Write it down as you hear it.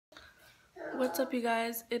What's up, you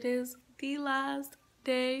guys? It is the last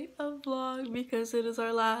day of vlog because it is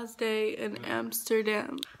our last day in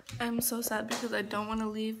Amsterdam. I'm so sad because I don't want to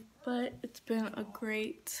leave, but it's been a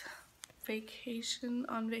great vacation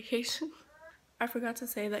on vacation. I forgot to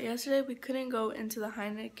say that yesterday we couldn't go into the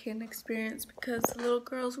Heineken experience because the little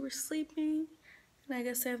girls were sleeping and I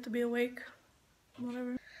guess they have to be awake,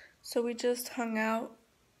 whatever. So we just hung out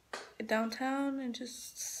downtown and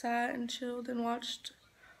just sat and chilled and watched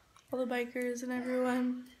all the bikers and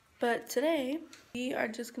everyone. But today we are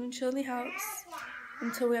just gonna chill in the house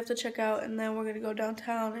until we have to check out, and then we're gonna go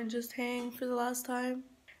downtown and just hang for the last time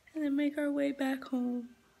and then make our way back home,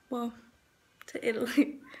 well, to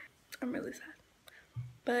Italy. I'm really sad,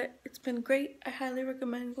 but it's been great. I highly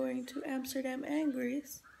recommend going to Amsterdam and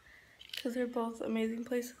Greece because they're both amazing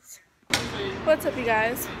places. What's up, you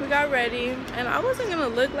guys? We got ready and I wasn't gonna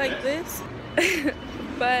look like this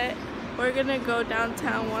but we're gonna go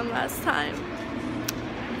downtown one last time,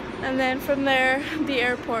 and then from there the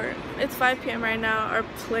airport. It's 5 p.m. right now. Our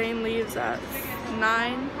plane leaves at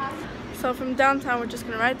 9, so from downtown we're just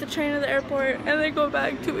gonna ride the train to the airport and then go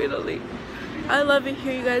back to Italy. I love it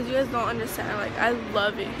here, you guys. You guys don't understand, like, I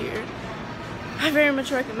love it here. I very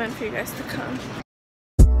much recommend for you guys to come.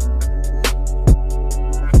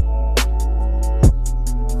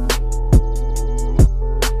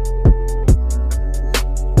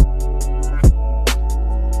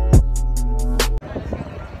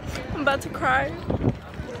 I'm about to cry.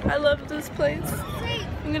 I love this place.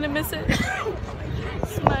 I'm gonna miss it.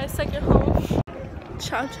 It's my second home.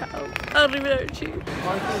 Ciao, ciao. Arrivederci.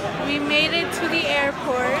 We made it to the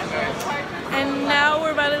airport and now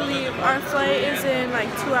we're about to leave. Our flight is in like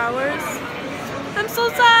 2 hours. I'm so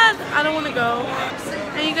sad. I don't want to go.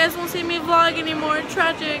 And you guys won't see me vlog anymore.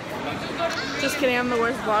 Tragic. Just kidding, I'm the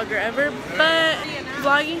worst vlogger ever. But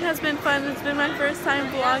vlogging has been fun. It's been my first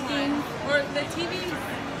time vlogging. Or the TV.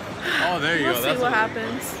 Oh, there you go. We'll see what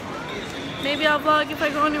happens. Maybe I'll vlog if I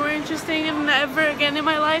go anywhere interesting and never again in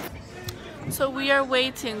my life. So we are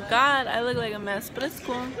waiting. God, I look like a mess, but it's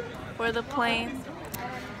cool. For the plane.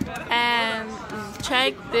 And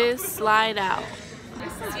check this slide out.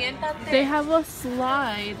 They have a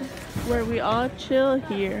slide where we all chill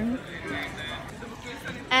here.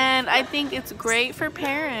 And I think it's great for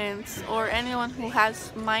parents or anyone who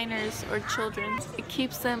has minors or children. It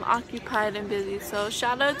keeps them occupied and busy. So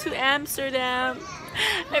shout out to Amsterdam.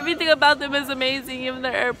 Everything about them is amazing, even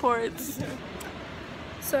their airports.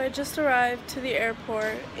 So I just arrived to the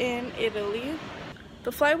airport in Italy.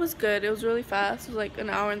 The flight was good. It was really fast. It was like 1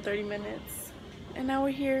 hour and 30 minutes. And now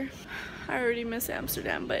we're here. I already miss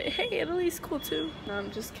Amsterdam, but hey, Italy's cool too. No, I'm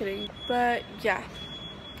just kidding. But yeah,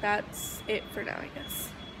 that's it for now, I guess.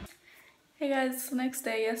 Hey guys, it's the next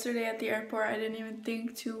day. Yesterday at the airport, I didn't even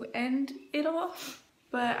think to end it all.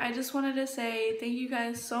 But I just wanted to say thank you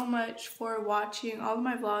guys so much for watching all of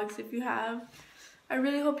my vlogs. If you have, I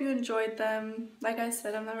really hope you enjoyed them. Like I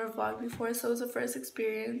said, I've never vlogged before, so it was a first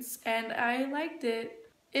experience and I liked it.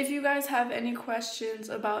 If you guys have any questions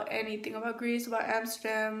about anything, about Greece, about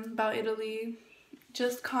Amsterdam, about Italy,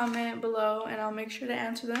 just comment below and I'll make sure to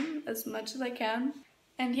answer them as much as I can.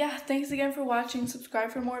 And yeah, thanks again for watching.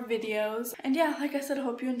 Subscribe for more videos. And yeah, like I said, I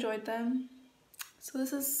hope you enjoyed them. So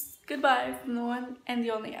this is goodbye from the one and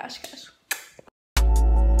the only Ash Cash.